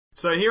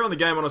So here on the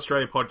Game on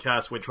Australia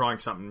podcast, we're trying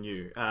something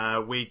new.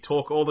 We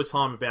talk all the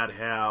time about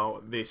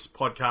how this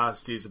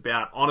podcast is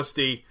about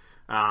honesty.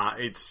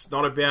 It's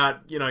not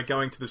about,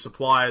 going to the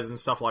suppliers and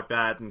stuff like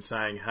that and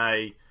saying,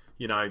 hey,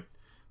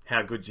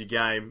 how good's your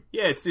game?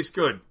 Yeah, it's this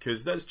good,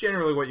 because that's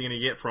generally what you're going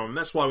to get from them.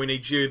 That's why we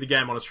need you, the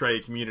Game on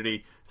Australia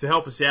community, to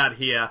help us out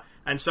here.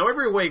 And so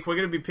every week we're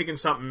going to be picking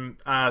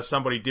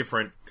somebody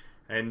different,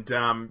 and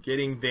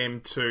getting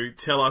them to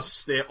tell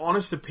us their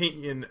honest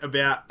opinion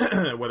about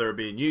whether it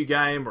be a new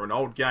game or an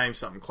old game,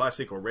 something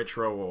classic or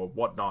retro or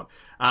whatnot.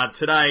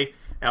 Today,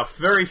 our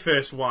very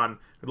first one,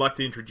 I'd like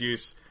to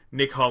introduce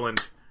Nick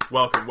Holland.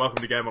 Welcome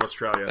to Game on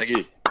Australia. Thank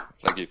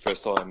you.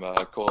 First time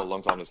caller,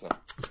 long time listener.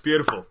 It's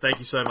beautiful. Thank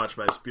you so much,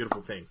 mate. It's a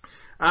beautiful thing.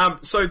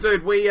 So,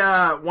 dude, we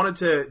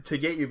wanted to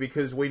get you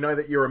because we know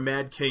that you're a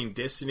mad keen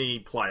Destiny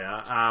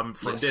player,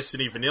 from Yes.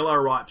 Destiny Vanilla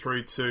right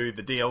through to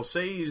the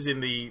DLCs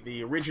in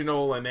the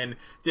original, and then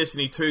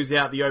Destiny 2's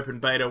out, the open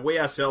beta. We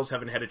ourselves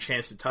haven't had a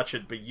chance to touch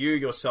it, but you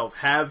yourself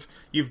have.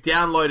 You've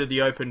downloaded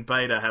the open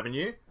beta, haven't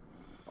you?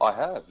 I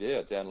have,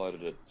 yeah.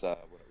 Downloaded it when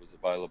it was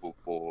available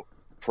for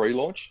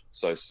pre-launch.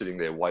 So sitting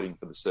there waiting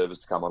for the servers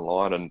to come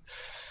online and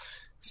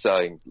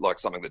saying, like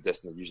something that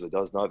Destiny usually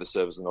does, no, the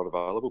servers are not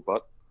available,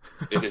 but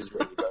it is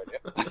ready to go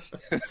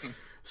now.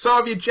 So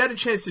have you had a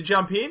chance to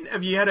jump in?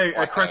 Have you had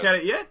a crack at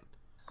it yet?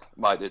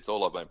 Mate, it's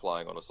all I've been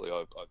playing, honestly.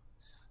 I've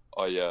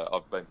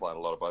been playing a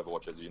lot of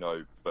Overwatch, as you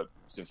know, but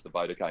since the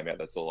beta came out,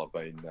 that's all I've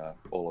been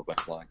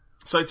playing.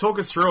 So talk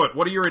us through it.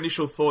 What are your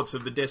initial thoughts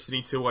of the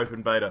Destiny 2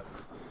 open beta?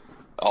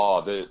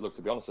 Look,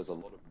 to be honest, there's a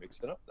lot of mix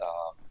in it.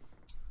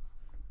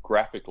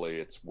 Graphically,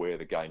 it's where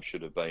the game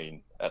should have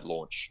been at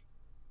launch,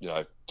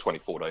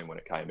 2014 when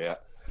it came out.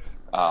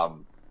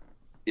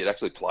 It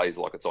actually plays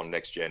like it's on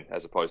next gen,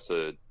 as opposed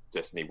to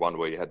Destiny 1,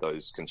 where you had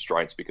those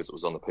constraints because it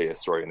was on the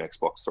PS3 and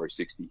Xbox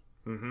 360.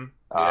 Mm-hmm.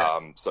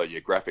 Yeah.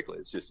 Graphically,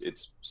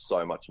 it's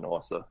so much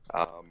nicer.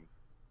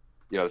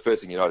 The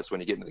first thing you notice when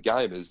you get into the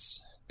game is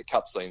the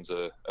cutscenes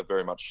are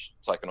very much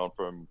taken on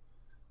from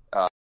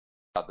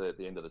the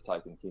end of the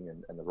Taken King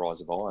and the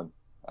Rise of Iron.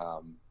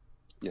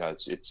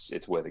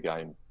 It's where the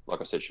game, like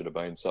I said, should have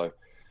been. So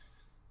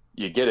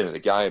you get into the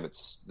game,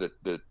 it's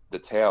the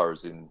tower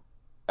is in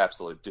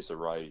absolute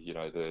disarray.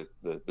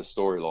 The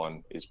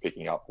storyline is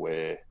picking up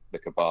where the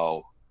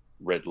Cabal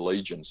Red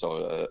Legion,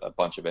 so a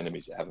bunch of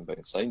enemies that haven't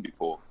been seen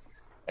before,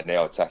 and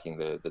now attacking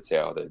the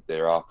tower.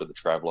 They're after the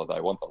Traveller.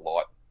 They want the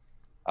light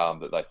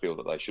that they feel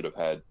that they should have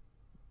had,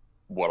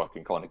 what I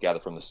can kind of gather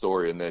from the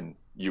story. And then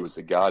you as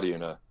the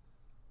Guardian are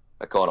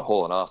kind of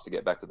hauling ass to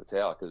get back to the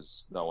tower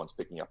because no one's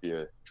picking up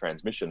your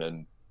transmission,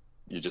 and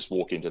you just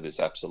walk into this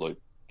absolute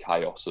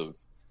chaos of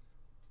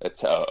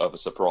a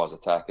surprise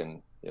attack.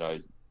 And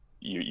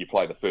you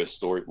play the first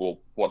story,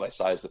 well, what they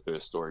say is the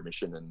first story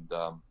mission, and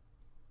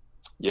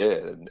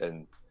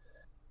and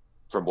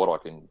from what I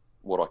can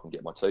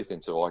get my teeth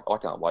into, I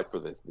can't wait for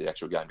the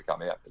actual game to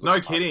come out. No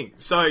kidding.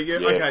 So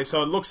okay,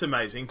 so it looks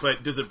amazing,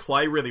 but does it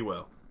play really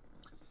well?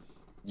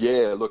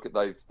 Yeah, look,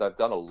 they've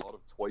done a lot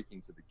of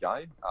tweaking to the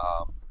game.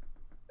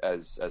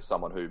 As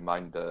someone who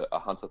mained a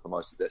hunter for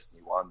most of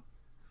Destiny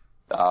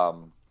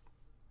 1,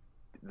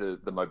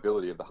 the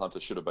mobility of the hunter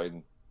should have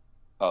been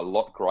a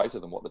lot greater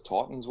than what the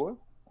Titans were.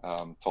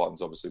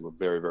 Titans obviously were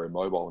very, very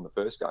mobile in the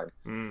first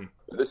game.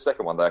 But this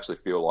second one, they actually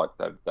feel like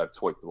they've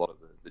tweaked a lot of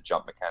the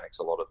jump mechanics.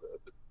 A lot of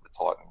the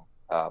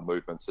Titan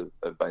movements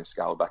have been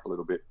scaled back a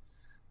little bit.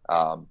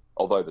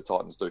 Although the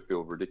Titans do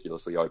feel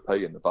ridiculously OP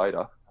in the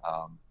beta,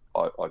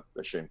 I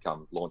assume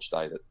come launch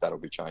day that'll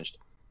be changed.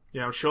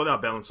 Yeah, I'm sure they'll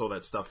balance all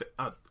that stuff.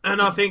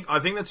 And I think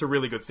that's a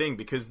really good thing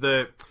because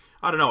I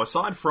don't know,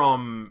 aside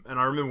from, and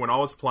I remember when I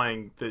was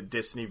playing the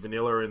Destiny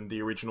Vanilla and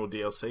the original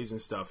DLCs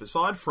and stuff,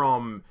 aside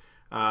from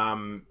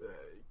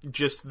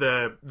just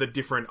the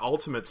different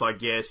ultimates, I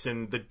guess,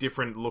 and the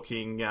different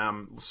looking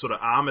sort of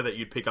armor that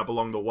you'd pick up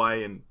along the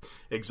way and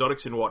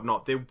exotics and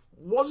whatnot, there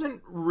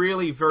wasn't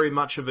really very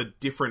much of a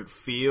different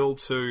feel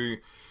to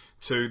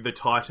the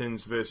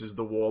Titans versus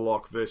the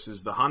Warlock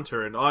versus the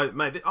Hunter. And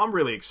I'm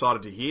really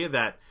excited to hear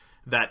that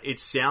it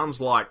sounds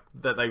like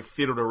that they've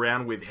fiddled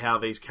around with how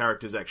these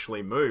characters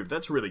actually move.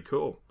 That's really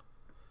cool.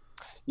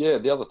 Yeah,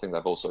 the other thing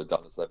they've also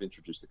done is they've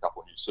introduced a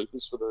couple of new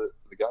supers for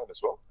the game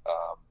as well.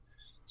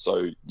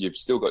 So you've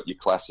still got your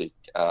classic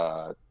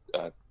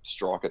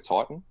Striker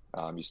Titan.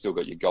 You've still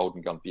got your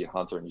Golden Gun for your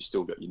Hunter, and you've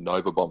still got your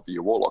Nova Bomb for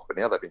your Warlock. But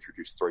now they've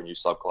introduced 3 new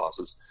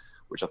subclasses,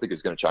 which I think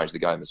is going to change the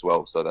game as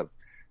well. So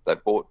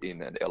they've brought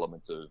in an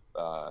element of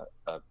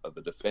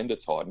the Defender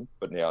Titan,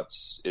 but now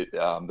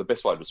the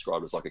best way to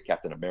describe it is like a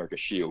Captain America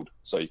shield.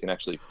 So you can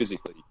actually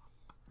physically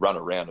run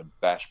around and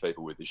bash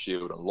people with the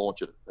shield and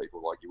launch it at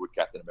people like you would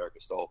Captain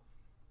America style.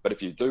 But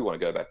if you do want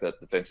to go back to that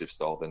defensive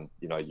style, then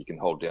you can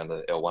hold down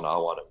the L1,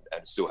 R1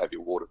 and still have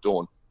your Ward of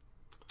Dawn.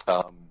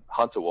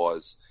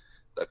 Hunter-wise,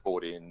 they've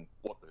brought in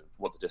what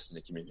the Destiny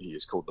community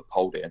is called the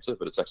Pole Dancer,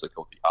 but it's actually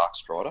called the Arc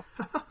Strider,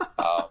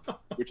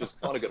 which is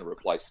kind of going to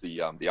replace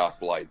the Arc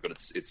Blade, but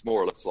it's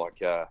more or less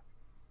like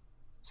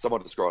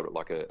someone described it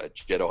like a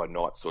Jedi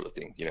Knight sort of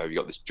thing. You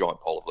got this giant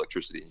pole of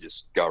electricity and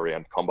just go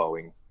around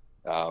comboing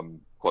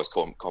close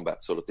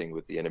combat sort of thing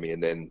with the enemy,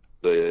 and then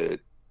the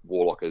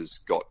Warlock has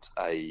got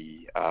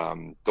a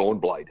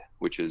Dawnblade,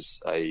 which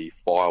is a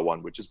fire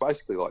one, which is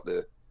basically like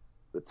the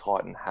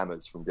Titan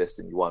hammers from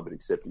Destiny 1, but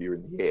except you're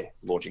in the air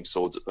launching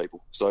swords at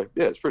people. So,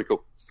 yeah, it's pretty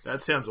cool.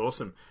 That sounds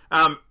awesome.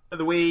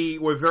 We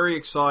were very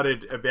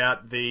excited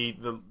about the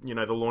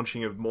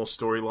launching of more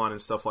storyline and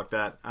stuff like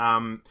that.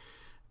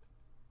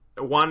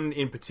 One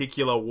in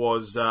particular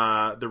was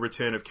the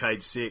return of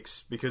Cayde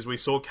 6, because we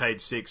saw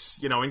Cayde 6,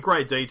 in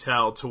great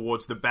detail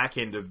towards the back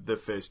end of the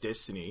first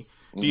Destiny.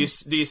 Do you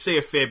see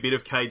a fair bit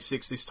of Cayde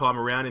 6 this time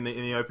around in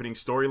the opening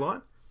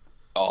storyline?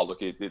 Oh, look,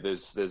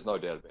 there's no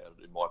doubt about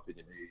it. In my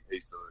opinion,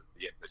 he's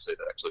the NPC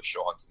that actually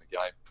shines in the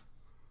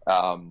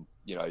game.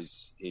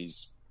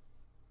 He's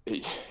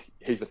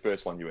the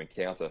first one you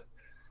encounter,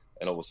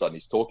 and all of a sudden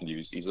he's talking to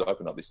you. He's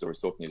opened up this story. He's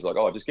talking to you. He's like,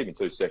 "Oh, just give me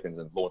 2 seconds,"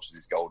 and launches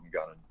his golden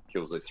gun and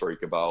kills these 3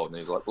 Cabal. And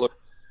he's like, "Look,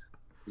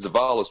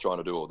 Zavala's trying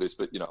to do all this,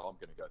 but I'm going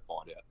to go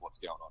find out what's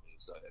going on here."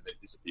 So, and then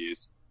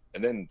disappears.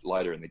 And then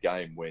later in the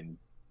game, when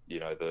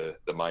the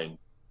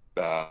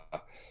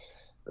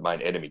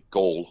main enemy,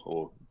 Gaul,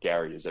 or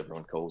Gary as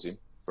everyone calls him,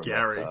 from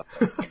Gary,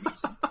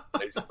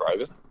 he's a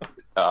Raven.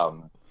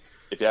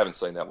 If you haven't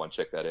seen that one,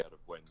 check that out. Of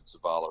when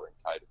Zavala and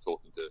Cayde are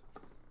talking to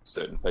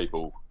certain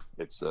people,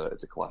 it's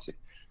a classic.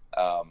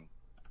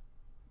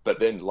 But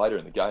then later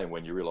in the game,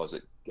 when you realise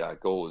that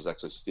Gaul is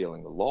actually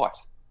stealing the light,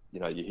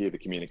 you hear the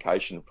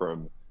communication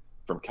from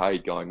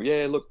Cayde going,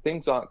 "Yeah, look,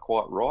 things aren't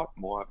quite right.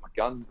 My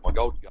golden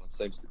gun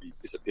seems to be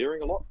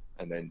disappearing a lot."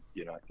 And then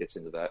it gets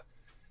into that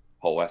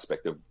whole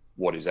aspect of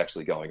what is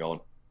actually going on.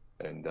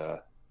 And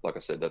like I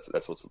said,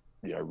 that's what's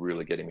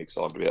really getting me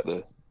excited about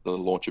the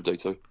launch of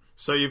D2.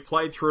 So you've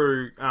played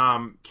through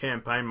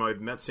campaign mode,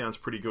 and that sounds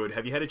pretty good.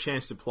 Have you had a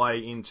chance to play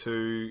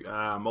into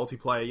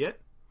multiplayer yet?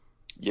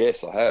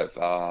 Yes, I have.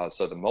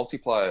 So the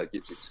multiplayer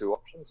gives you 2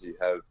 options. You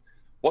have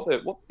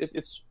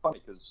it's funny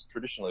because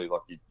traditionally,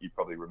 like you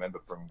probably remember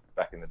from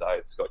back in the day,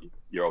 it's got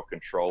your old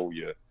Control,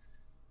 your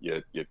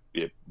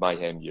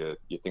Mayhem, your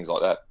things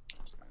like that.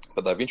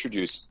 But they've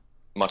introduced,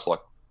 much like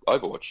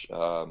Overwatch,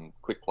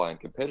 quick play and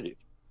competitive.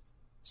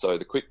 So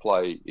the quick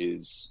play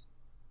is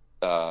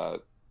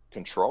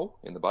Control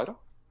in the beta,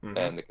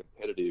 and the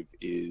competitive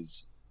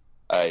is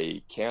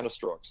a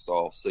Counter-Strike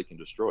style search and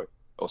destroy.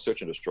 Sorry.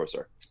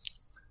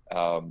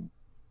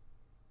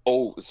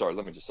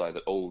 Let me just say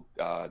that all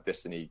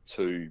Destiny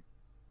 2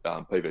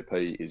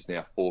 PvP is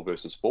now 4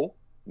 versus 4,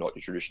 not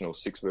your traditional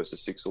 6 versus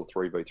 6 or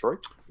 3v3.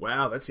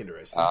 Wow, that's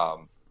interesting.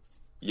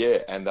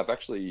 Yeah, and they've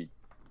actually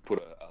put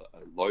a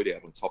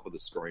loadout on top of the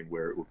screen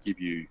where it will give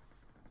you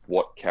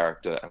what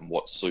character and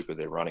what super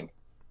they're running,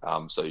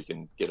 so you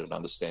can get an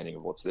understanding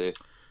of what's there.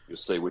 You'll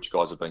see which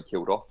guys have been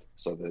killed off,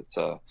 so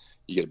that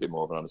you get a bit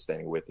more of an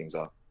understanding of where things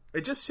are.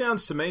 It just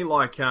sounds to me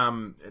like,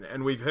 and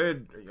we've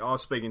heard, I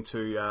was speaking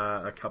to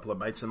a couple of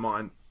mates of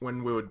mine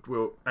when we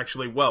were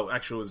actually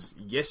it was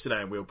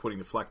yesterday, and we were putting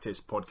the Flak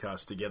Test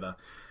podcast together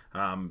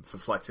for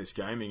Flak Test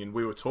Gaming, and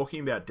we were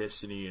talking about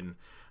Destiny and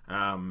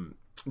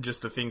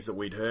just the things that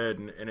we'd heard,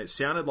 and it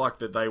sounded like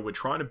that they were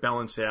trying to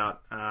balance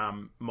out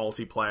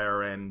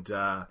multiplayer and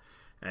the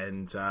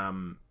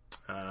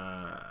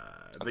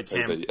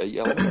PvE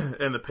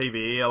element. And the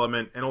PvE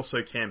element, and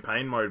also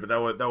campaign mode. But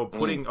they were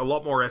putting a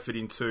lot more effort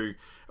into,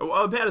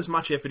 about as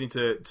much effort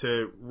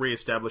into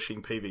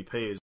re-establishing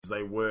PvP as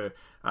they were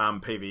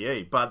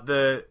PvE. But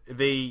the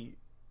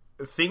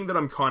thing that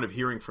I'm kind of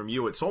hearing from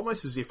you, it's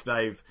almost as if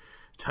they've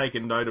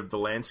taken note of the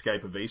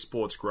landscape of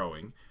esports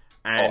growing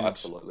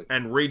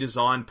and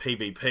redesigned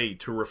PvP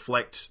to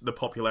reflect the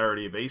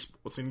popularity of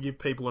esports and give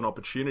people an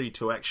opportunity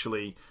to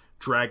actually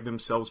drag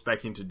themselves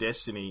back into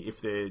Destiny if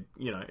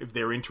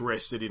they're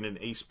interested in an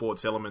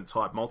esports element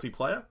type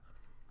multiplayer.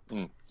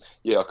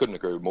 Yeah, I couldn't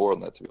agree more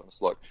on that, to be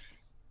honest. Like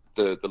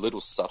the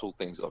little subtle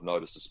things I've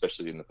noticed,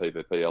 especially in the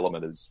PvP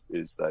element, is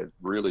they've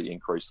really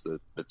increased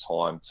the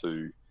time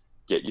to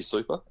get your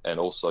super, and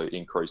also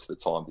increased the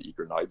time that your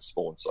grenades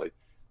spawn. So,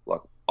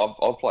 like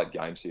I've played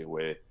games here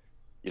where,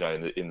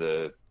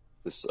 in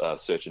this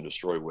search and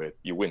destroy, where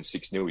you win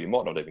 6-0, you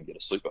might not even get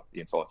a super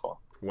the entire time.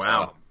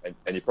 Wow. And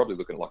you're probably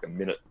looking at like a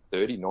minute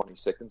 30, 90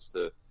 seconds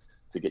to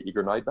get your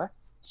grenade back.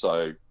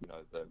 So,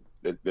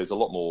 there's a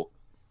lot more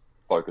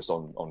focus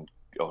on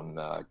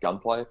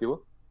gunplay, if you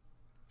will,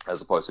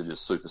 as opposed to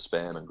just super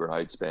spam and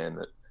grenade spam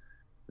that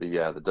the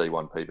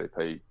D1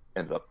 PvP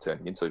ended up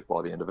turning into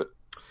by the end of it.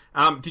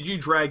 Did you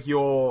drag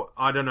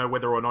I don't know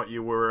whether or not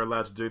you were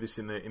allowed to do this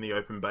in the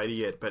open beta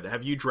yet, but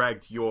have you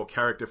dragged your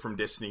character from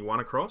Destiny 1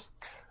 across?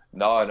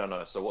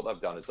 No. So what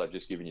they've done is they've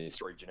just given you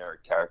 3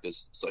 generic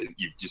characters. So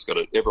you've just got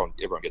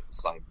everyone gets the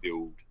same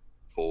build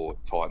for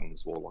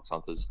Titans, Warlocks,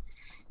 Hunters.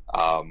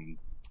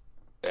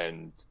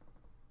 And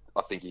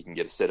I think you can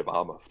get a set of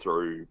armor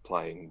through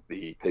playing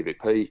the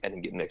PvP, and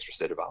then get an extra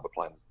set of armor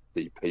playing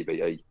the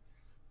PvE.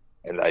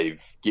 And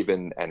they've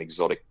given an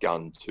exotic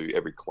gun to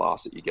every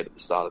class that you get at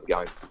the start of the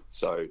game.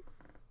 So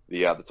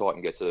the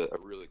Titan gets a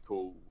really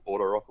cool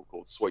auto rifle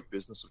called Sweet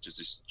Business, which is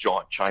this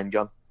giant chain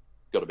gun.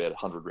 Got about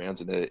 100 rounds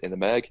in the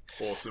mag.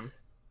 Awesome.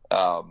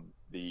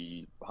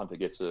 the hunter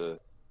gets a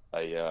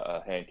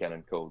hand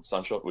cannon called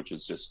Sunshot, which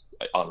is just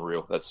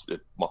unreal. That's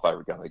my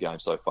favourite gun of the game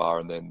so far.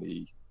 And then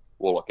the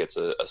Warlock gets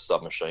a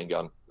submachine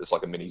gun. It's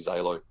like a mini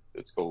Zalo.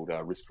 It's called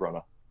Wrist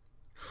Runner.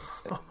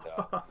 And,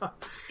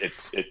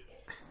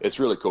 it's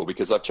really cool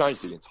because they've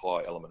changed the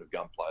entire element of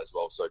gunplay as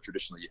well. So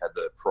traditionally you had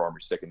the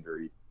primary,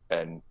 secondary,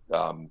 and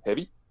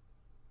heavy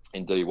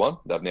in D1.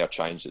 They've now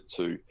changed it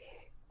to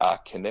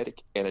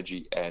kinetic,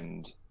 energy,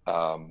 and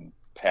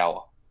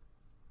power.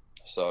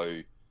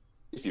 So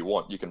if you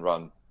want, you can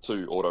run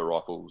 2 auto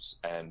rifles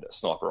and a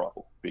sniper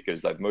rifle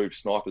because they've moved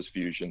snipers,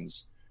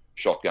 fusions,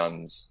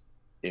 shotguns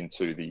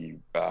into the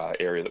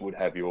area that would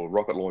have your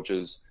rocket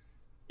launchers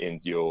and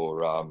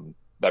your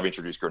they've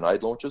introduced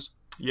grenade launchers.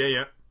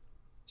 Yeah.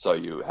 So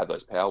you have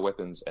those power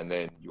weapons, and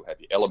then you have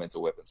your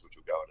elemental weapons, which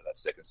will go into that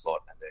second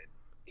slot, and then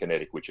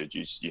kinetic, which are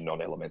just your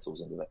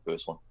non-elementals into that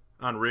first one.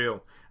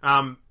 Unreal.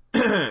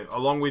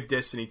 Along with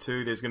Destiny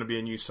 2, there's going to be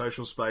a new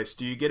social space.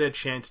 Do you get a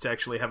chance to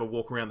actually have a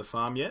walk around the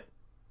farm yet?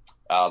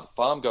 The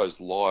farm goes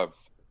live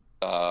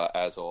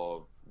as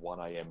of 1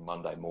 a.m.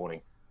 Monday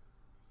morning.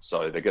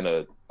 So they're going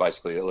to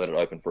basically let it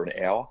open for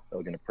an hour.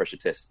 They're going to pressure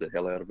test the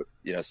hell out of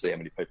it, see how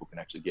many people can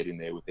actually get in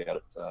there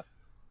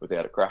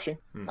without it crashing.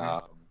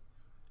 Mm-hmm.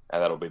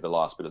 And that'll be the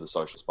last bit of the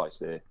social space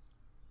there.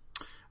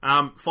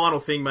 Final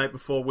thing, mate,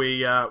 before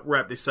we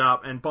wrap this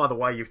up. And by the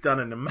way, you've done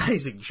an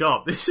amazing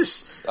job. This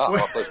is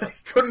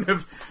couldn't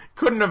have.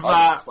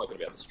 I was spoken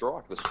about the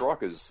strike. The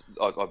strike is.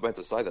 I meant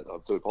to say that. I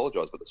do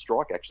apologise, but the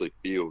strike actually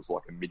feels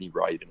like a mini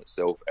raid in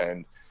itself.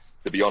 And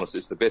to be honest,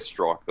 it's the best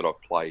strike that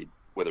I've played,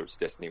 whether it's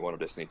Destiny 1 or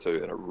Destiny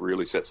 2, and it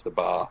really sets the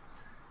bar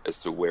as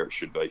to where it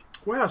should be.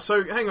 Wow,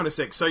 so hang on a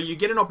sec. So you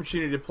get an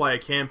opportunity to play a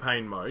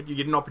campaign mode, you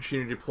get an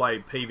opportunity to play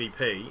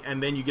PvP,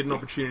 and then you get an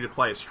opportunity to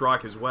play a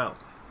strike as well.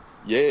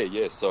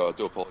 Yeah, so I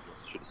do apologise,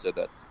 I should have said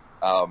that.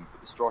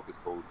 The strike is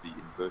called the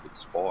Inverted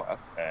Spire,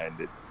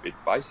 and it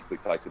basically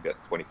takes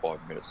about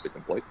 25 minutes to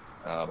complete.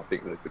 I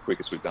think the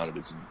quickest we've done it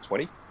is in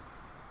 20.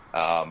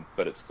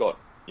 But it's got,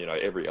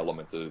 every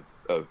element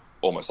of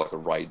almost like a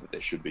raid that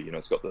there should be.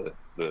 It's got the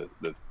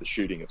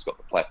shooting, it's got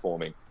the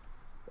platforming,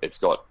 it's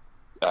got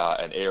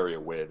an area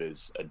where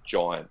there's a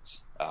giant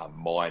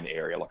mine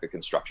area, like a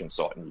construction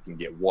site, and you can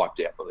get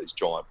wiped out by these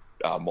giant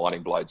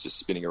mining blades just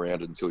spinning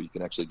around until you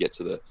can actually get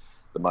to the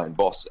main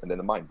boss. And then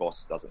the main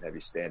boss doesn't have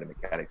your standard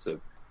mechanics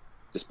of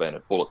just being a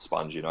bullet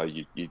sponge.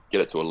 You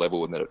get it to a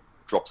level and then it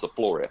drops the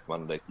floor out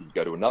from underneath you. You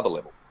go to another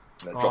level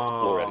and then it drops the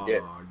floor out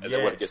again. And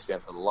then when it gets down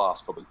to the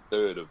last probably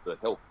third of the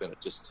health, then it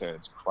just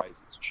turns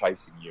crazy. It's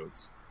chasing you.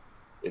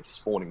 It's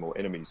spawning more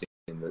enemies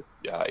that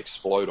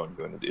explode on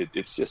you, and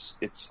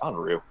it's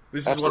unreal.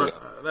 This is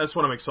that's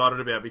what I'm excited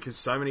about, because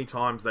so many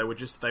times they were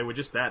just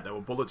that. They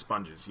were bullet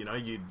sponges.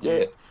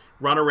 You'd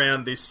run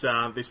around this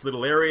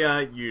little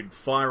area, you'd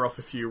fire off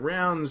a few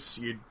rounds,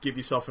 you'd give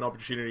yourself an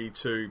opportunity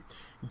to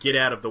get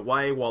out of the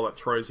way while it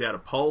throws out a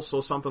pulse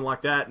or something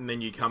like that, and then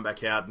you come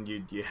back out and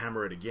you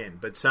hammer it again.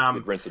 But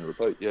you'd rinse and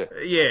repeat, yeah,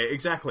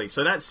 exactly.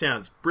 So that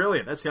sounds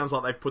brilliant. That sounds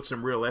like they've put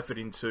some real effort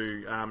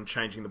into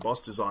changing the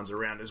boss designs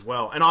around as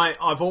well. And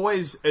I've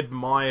always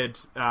admired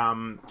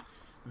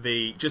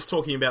just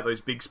talking about those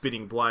big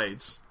spitting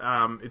blades.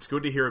 It's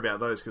good to hear about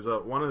those, because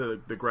one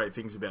of the great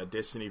things about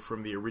Destiny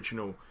from the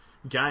original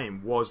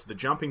game was the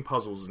jumping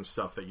puzzles and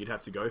stuff that you'd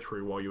have to go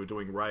through while you were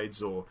doing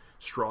raids or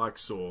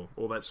strikes or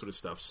all that sort of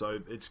stuff. So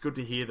it's good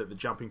to hear that the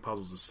jumping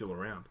puzzles are still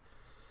around.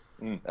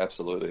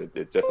 Absolutely.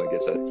 It definitely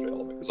gets that extra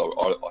element, because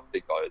I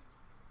think I've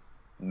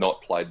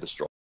not played the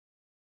strike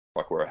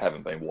where I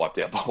haven't been wiped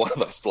out by one of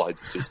those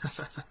blades. It's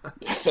just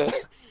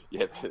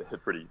they're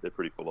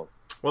pretty full on.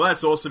 Well,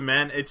 that's awesome,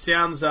 man. It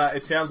sounds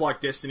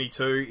like Destiny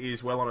 2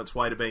 is well on its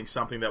way to being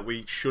something that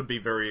we should be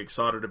very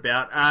excited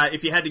about.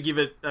 If you had to give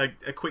it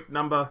a quick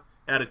number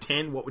out of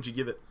 10, what would you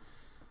give it?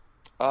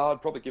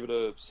 I'd probably give it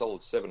a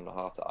solid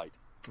 7.5 to 8.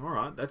 All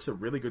right, that's a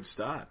really good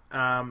start.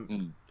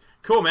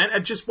 Cool, man.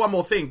 And just one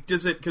more thing.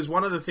 Because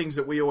one of the things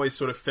that we always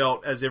sort of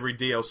felt as every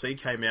DLC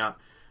came out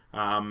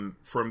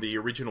from the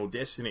original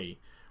Destiny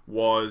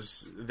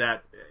was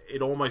that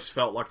it almost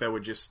felt like they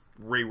were just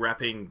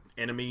rewrapping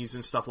enemies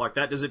and stuff like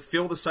that. Does it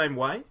feel the same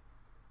way?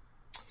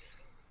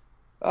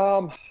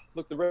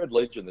 Look, the Red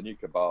Legion, the new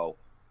Cabal,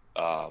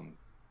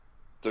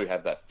 do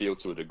have that feel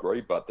to a degree,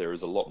 but there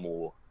is a lot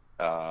more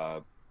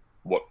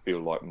what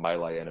feel like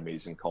melee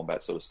enemies and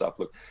combat sort of stuff.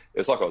 Look,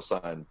 it's like I was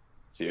saying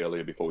to you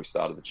earlier before we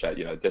started the chat,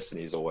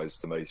 Destiny's always,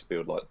 to me,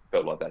 felt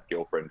like that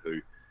girlfriend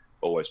who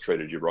always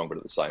treated you wrong, but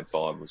at the same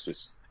time was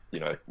just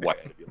way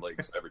out of your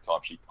league. So every time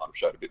she kind of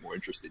showed a bit more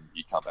interest in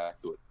you, come back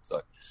to it.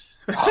 So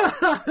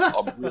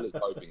I'm really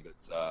hoping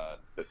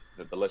that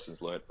the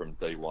lessons learned from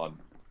D1,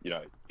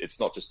 it's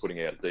not just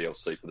putting out a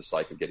DLC for the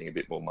sake of getting a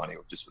bit more money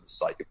or just for the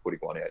sake of putting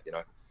one out.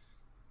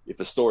 If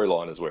the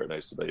storyline is where it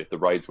needs to be, if the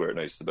raid's where it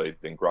needs to be,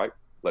 then great.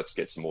 Let's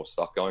get some more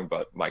stuff going,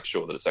 but make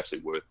sure that it's actually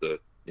worth the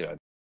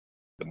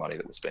money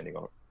that we're spending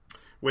on it.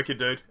 Wicked,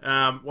 dude.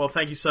 Well,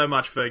 thank you so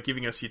much for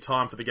giving us your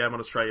time for the Game On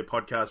Australia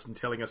podcast and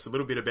telling us a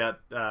little bit about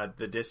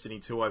the Destiny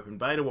 2 open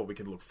beta, what we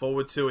can look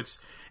forward to.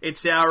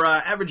 It's our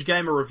average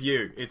gamer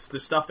review. It's the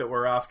stuff that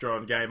we're after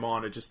on Game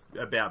On, and just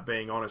about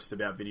being honest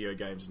about video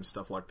games and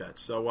stuff like that.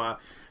 So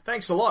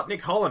thanks a lot,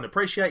 Nick Holland.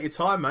 Appreciate your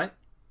time, mate.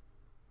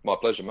 My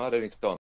pleasure, mate. Anytime.